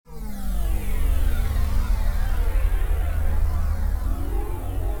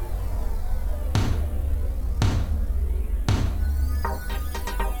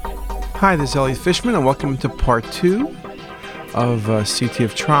Hi, this is Elliot Fishman, and welcome to part 2 of CTA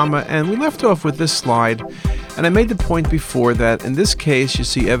of Trauma. And we left off with this slide, and I made the point before that in this case you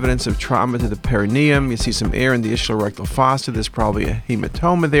see evidence of trauma to the perineum, you see some air in the ischial rectal fossa, there's probably a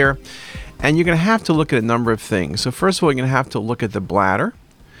hematoma there, and you're going to have to look at a number of things. So first of all, you're going to have to look at the bladder,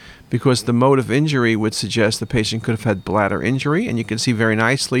 because the mode of injury would suggest the patient could have had bladder injury, and you can see very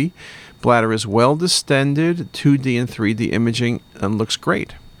nicely bladder is well distended, 2D and 3D imaging, and looks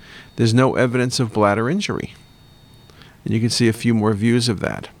great. There's no evidence of bladder injury. And you can see a few more views of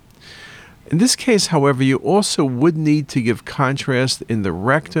that. In this case, however, you also would need to give contrast in the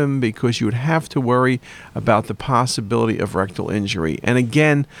rectum because you would have to worry about the possibility of rectal injury. And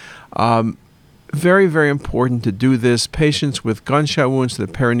again, very, very important to do this. Patients with gunshot wounds to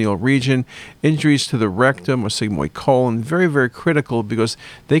the perineal region, injuries to the rectum or sigmoid colon, very, very critical because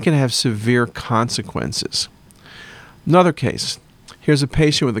they can have severe consequences. Another case. Here's a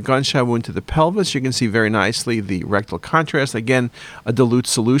patient with a gunshot wound to the pelvis. You can see very nicely the rectal contrast. Again, a dilute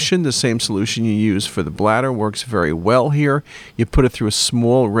solution, the same solution you use for the bladder, works very well here. You put it through a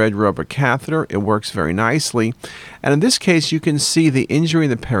small red rubber catheter. It works very nicely. And in this case, you can see the injury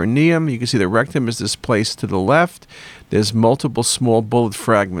in the perineum. You can see the rectum is displaced to the left. There's multiple small bullet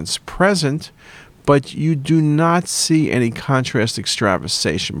fragments present, but you do not see any contrast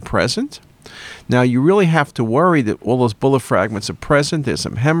extravasation present. Now, you really have to worry that all those bullet fragments are present. There's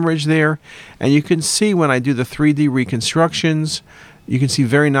some hemorrhage there. And you can see when I do the 3D reconstructions, you can see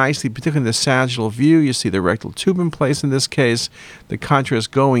very nicely, particularly in the sagittal view, you see the rectal tube in place in this case, the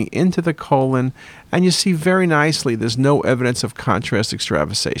contrast going into the colon, and you see very nicely there's no evidence of contrast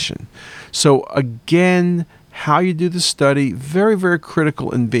extravasation. So again, how you do the study, very, very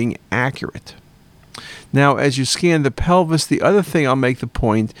critical in being accurate. Now, as you scan the pelvis, the other thing I'll make the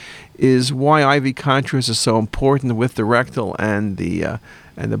point is why IV contrast is so important with the rectal and the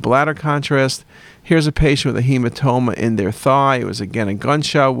bladder contrast. Here's a patient with a hematoma in their thigh. It was, again, a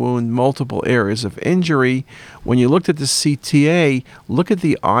gunshot wound, multiple areas of injury. When you looked at the CTA, look at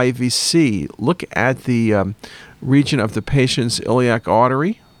the IVC. Look at the region of the patient's iliac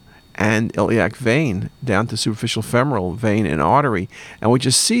artery and iliac vein down to superficial femoral vein and artery. And what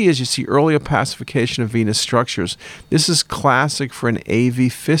you see is you see early opacification of venous structures. This is classic for an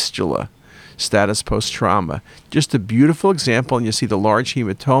AV fistula status post-trauma. Just a beautiful example, and you see the large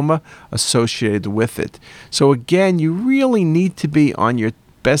hematoma associated with it. So again, you really need to be on your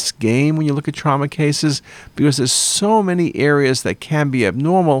best game when you look at trauma cases because there's so many areas that can be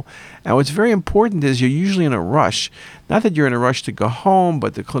abnormal. And what's very important is you're usually in a rush. Not that you're in a rush to go home,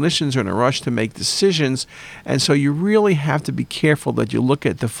 but the clinicians are in a rush to make decisions. And so you really have to be careful that you look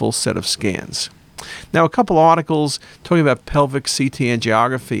at the full set of scans. Now, a couple articles talking about pelvic CT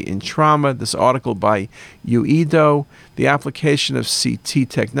angiography in trauma. This article by Uedo, the application of CT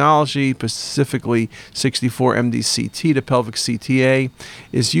technology, specifically 64-MD-CT to pelvic CTA,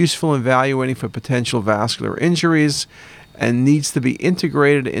 is useful in evaluating for potential vascular injuries and needs to be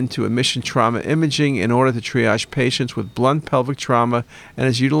integrated into admission trauma imaging in order to triage patients with blunt pelvic trauma and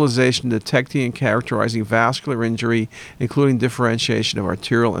its utilization in detecting and characterizing vascular injury, including differentiation of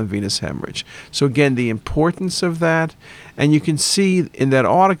arterial and venous hemorrhage. So again, the importance of that, and you can see in that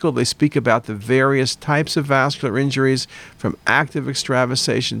article they speak about the various types of vascular injuries from active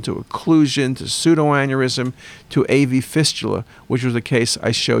extravasation to occlusion to pseudoaneurysm to AV fistula, which was the case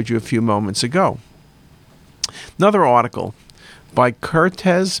I showed you a few moments ago. Another article by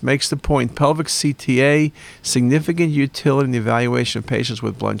Curtez makes the point, pelvic CTA, significant utility in the evaluation of patients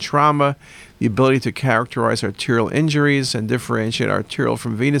with blunt trauma, the ability to characterize arterial injuries and differentiate arterial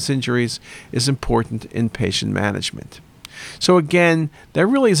from venous injuries is important in patient management. So again, that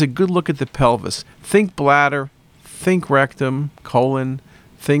really is a good look at the pelvis. Think bladder, think rectum, colon,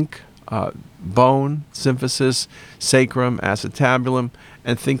 think bone, symphysis, sacrum, acetabulum,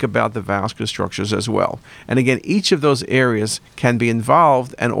 and think about the vascular structures as well. And again, each of those areas can be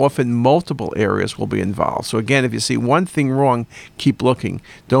involved, and often multiple areas will be involved. So again, if you see one thing wrong, keep looking.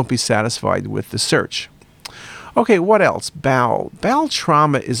 Don't be satisfied with the search. Okay, what else? Bowel. Bowel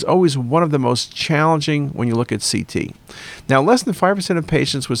trauma is always one of the most challenging when you look at CT. Now, less than 5% of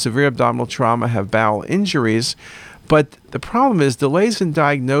patients with severe abdominal trauma have bowel injuries, but the problem is delays in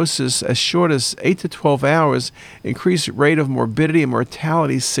diagnosis as short as 8 to 12 hours increase rate of morbidity and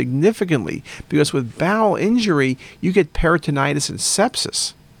mortality significantly because with bowel injury, you get peritonitis and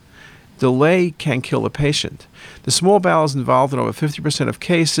sepsis. Delay can kill a patient. The small bowel is involved in over 50% of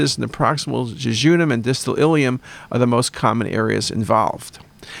cases, and the proximal jejunum and distal ileum are the most common areas involved.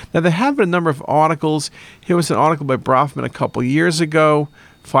 Now, there have been a number of articles. Here was an article by Brofman a couple years ago,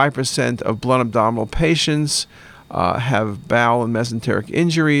 5% of blunt abdominal patients have bowel and mesenteric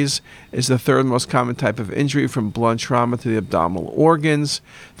injuries. Is the third most common type of injury from blunt trauma to the abdominal organs.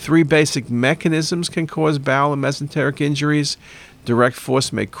 3 basic mechanisms can cause bowel and mesenteric injuries. Direct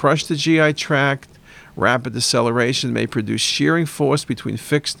force may crush the GI tract. Rapid deceleration may produce shearing force between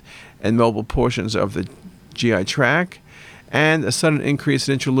fixed and mobile portions of the GI tract. And a sudden increase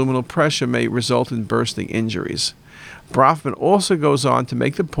in intraluminal pressure may result in bursting injuries. Brofman also goes on to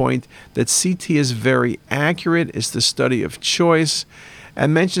make the point that CT is very accurate, it's the study of choice,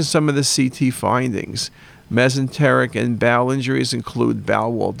 and mentions some of the CT findings. Mesenteric and bowel injuries include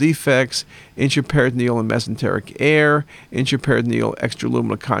bowel wall defects, intraperitoneal and mesenteric air, intraperitoneal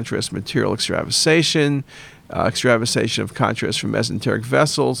extraluminal contrast material extravasation, extravasation of contrast from mesenteric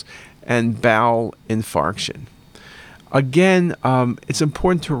vessels, and bowel infarction. Again, it's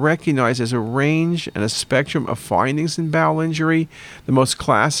important to recognize there's a range and a spectrum of findings in bowel injury. The most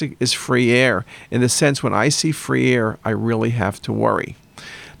classic is free air. In the sense, when I see free air, I really have to worry.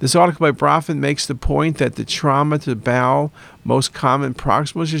 This article by Brofman makes the point that the trauma to the bowel, most common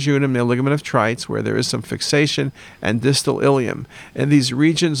proximal jejunum near ligament of Treitz, where there is some fixation, and distal ileum. In these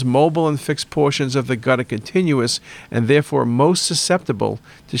regions, mobile and fixed portions of the gut are continuous and therefore most susceptible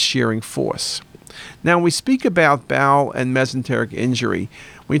to shearing force. Now, when we speak about bowel and mesenteric injury,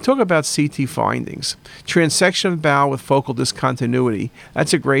 when you talk about CT findings, transection of bowel with focal discontinuity,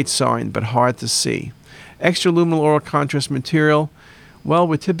 that's a great sign, but hard to see. Extraluminal oral contrast material, well,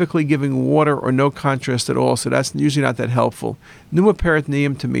 we're typically giving water or no contrast at all, so that's usually not that helpful.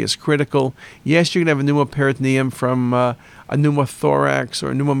 Pneumoperitoneum to me is critical. Yes, you can have a pneumoperitoneum from a pneumothorax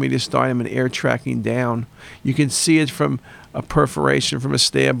or a pneumomediastinum and air tracking down. You can see it from a perforation from a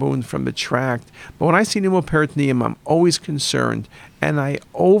stab wound from the tract. But when I see pneumoperitoneum, I'm always concerned, and I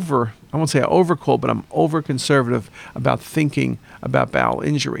won't say I overcall, but I'm over-conservative about thinking about bowel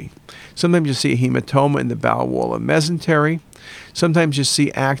injury. Sometimes you see a hematoma in the bowel wall of mesentery. Sometimes you see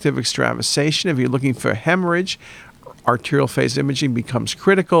active extravasation. If you're looking for hemorrhage, arterial phase imaging becomes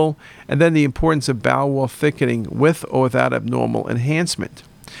critical, and then the importance of bowel wall thickening with or without abnormal enhancement.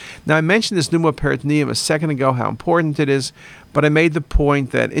 Now, I mentioned this pneumoperitoneum a second ago, how important it is, but I made the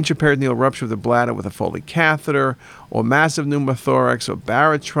point that intraperitoneal rupture of the bladder with a Foley catheter, or massive pneumothorax, or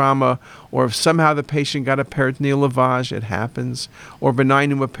Barrett trauma, or if somehow the patient got a peritoneal lavage, it happens, or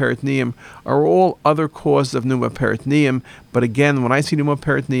benign pneumoperitoneum, are all other causes of pneumoperitoneum. But again, when I see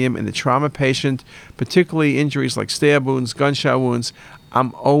pneumoperitoneum in the trauma patient, particularly injuries like stab wounds, gunshot wounds,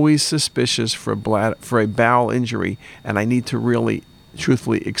 I'm always suspicious for a bowel injury, and I need to really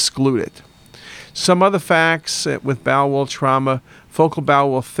truthfully exclude it. Some other facts with bowel wall trauma: focal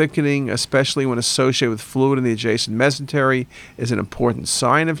bowel wall thickening, especially when associated with fluid in the adjacent mesentery, is an important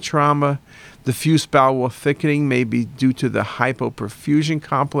sign of trauma. Diffuse bowel wall thickening may be due to the hypoperfusion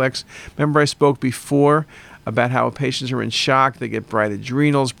complex. Remember, I spoke before about how patients are in shock. They get bright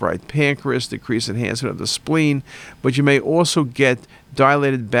adrenals, bright pancreas, decreased enhancement of the spleen, but you may also get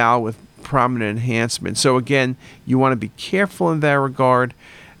dilated bowel with prominent enhancement. So again, you want to be careful in that regard.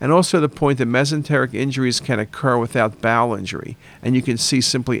 And also the point that mesenteric injuries can occur without bowel injury, and you can see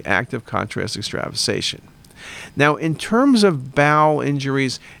simply active contrast extravasation. Now, in terms of bowel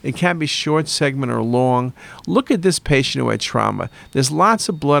injuries, it can be short segment or long. Look at this patient who had trauma. There's lots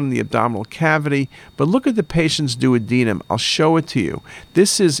of blood in the abdominal cavity, but look at the patient's duodenum. I'll show it to you.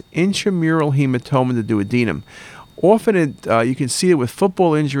 This is intramural hematoma in the duodenum. Often you can see it with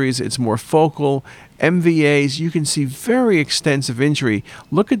football injuries. It's more focal. MVAs, you can see very extensive injury.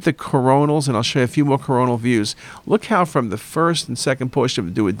 Look at the coronals, and I'll show you a few more coronal views. Look how from the first and second portion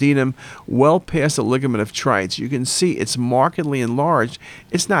of the duodenum, well past the ligament of Treitz, you can see it's markedly enlarged.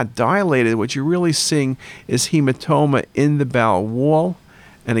 It's not dilated. What you're really seeing is hematoma in the bowel wall.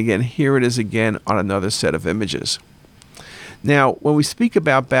 And again, here it is again on another set of images. Now, when we speak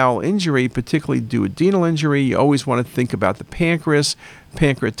about bowel injury, particularly duodenal injury, you always want to think about the pancreas,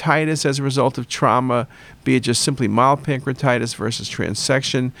 pancreatitis as a result of trauma, be it just simply mild pancreatitis versus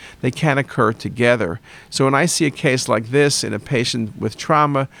transection. They can occur together. So when I see a case like this in a patient with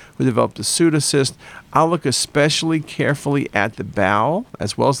trauma who developed a pseudocyst, I'll look especially carefully at the bowel,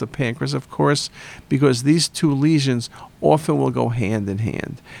 as well as the pancreas, of course, because these two lesions often will go hand in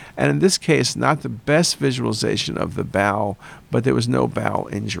hand. And in this case, not the best visualization of the bowel, but there was no bowel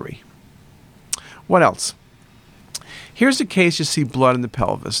injury. What else? Here's a case you see blood in the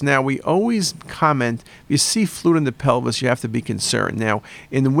pelvis. Now, we always comment, if you see fluid in the pelvis, you have to be concerned. Now,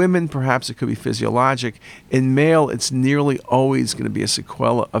 in women, perhaps it could be physiologic. In male, it's nearly always going to be a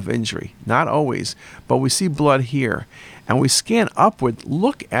sequela of injury. Not always, but we see blood here. And we scan upward,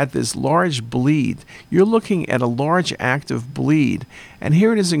 look at this large bleed. You're looking at a large active bleed. And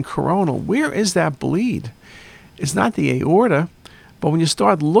here it is in coronal. Where is that bleed? it's not the aorta, but when you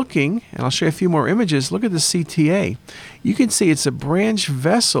start looking, and I'll show you a few more images, look at the CTA. You can see it's a branch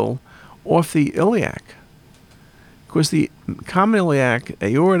vessel off the iliac. Of course, the common iliac,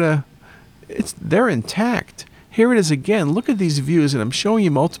 aorta, they're intact. Here it is again. Look at these views, and I'm showing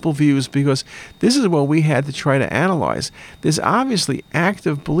you multiple views because this is what we had to try to analyze. There's obviously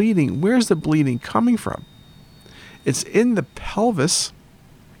active bleeding. Where's the bleeding coming from? It's in the pelvis,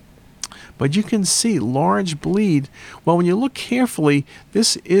 but you can see large bleed. Well, when you look carefully,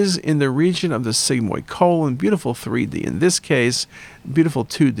 this is in the region of the sigmoid colon, beautiful 3D in this case, beautiful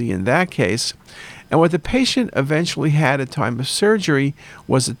 2D in that case. And what the patient eventually had at time of surgery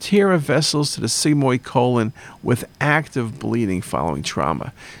was a tear of vessels to the sigmoid colon with active bleeding following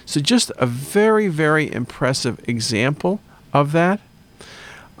trauma. So just a very, very impressive example of that.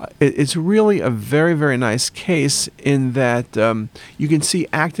 It's really a very, very nice case in that you can see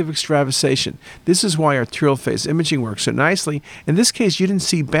active extravasation. This is why arterial phase imaging works so nicely. In this case, you didn't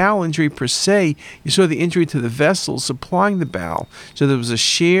see bowel injury per se. You saw the injury to the vessels supplying the bowel. So there was a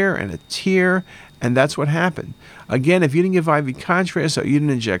shear and a tear, and that's what happened. Again, if you didn't give IV contrast or you didn't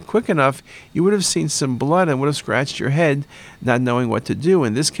inject quick enough, you would have seen some blood and would have scratched your head, not knowing what to do.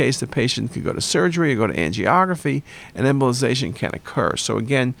 In this case, the patient could go to surgery or go to angiography, and embolization can occur. So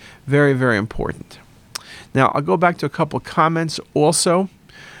again, very, very important. Now, I'll go back to a couple comments also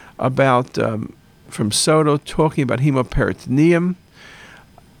about from Soto talking about hemoperitoneum.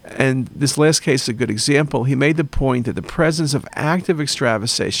 And this last case is a good example. He made the point that the presence of active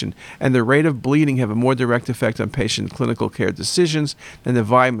extravasation and the rate of bleeding have a more direct effect on patient clinical care decisions than the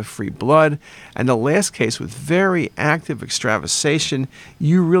volume of free blood. And the last case with very active extravasation,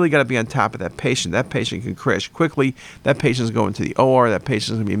 you really got to be on top of that patient. That patient can crash quickly. That patient's going to the OR. That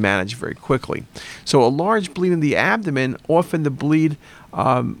patient's going to be managed very quickly. So a large bleed in the abdomen, often the bleed,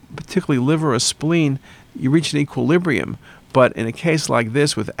 particularly liver or spleen, you reach an equilibrium. But in a case like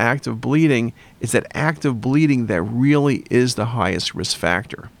this with active bleeding, it's that active bleeding that really is the highest risk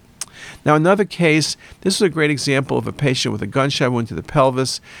factor. Now, another case, this is a great example of a patient with a gunshot wound to the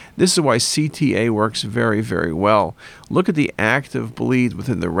pelvis. This is why CTA works very, very well. Look at the active bleed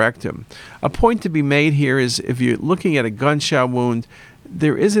within the rectum. A point to be made here is if you're looking at a gunshot wound,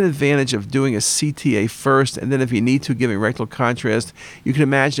 there is an advantage of doing a CTA first, and then if you need to, giving rectal contrast. You can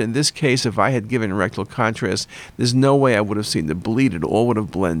imagine in this case, if I had given rectal contrast, there's no way I would have seen the bleed. It all would have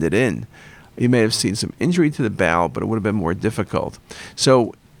blended in. You may have seen some injury to the bowel, but it would have been more difficult.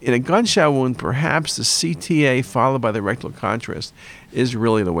 So in a gunshot wound, perhaps the CTA followed by the rectal contrast is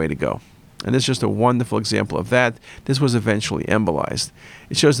really the way to go. And this is just a wonderful example of that. This was eventually embolized.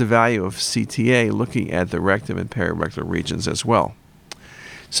 It shows the value of CTA looking at the rectum and perirectal regions as well.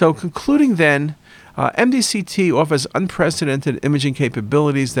 So concluding then, MDCT offers unprecedented imaging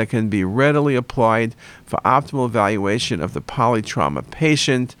capabilities that can be readily applied for optimal evaluation of the polytrauma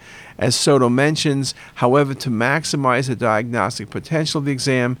patient. As Soto mentions, however, to maximize the diagnostic potential of the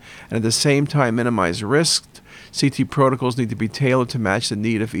exam and at the same time minimize risk, CT protocols need to be tailored to match the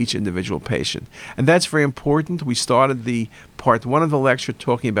need of each individual patient. And that's very important. We started the part 1 of the lecture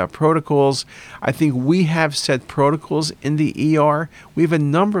talking about protocols. I think we have set protocols in the ER. We have a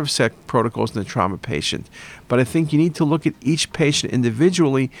number of set protocols in the trauma patient. But I think you need to look at each patient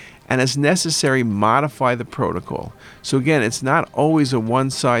individually and, as necessary, modify the protocol. So again, it's not always a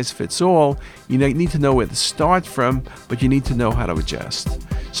one-size-fits-all. You need to know where to start from, but you need to know how to adjust.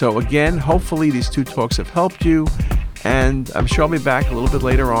 So again, hopefully these 2 talks have helped you, and I'm sure I'll be back a little bit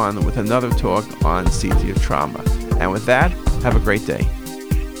later on with another talk on CT of trauma. And with that, have a great day.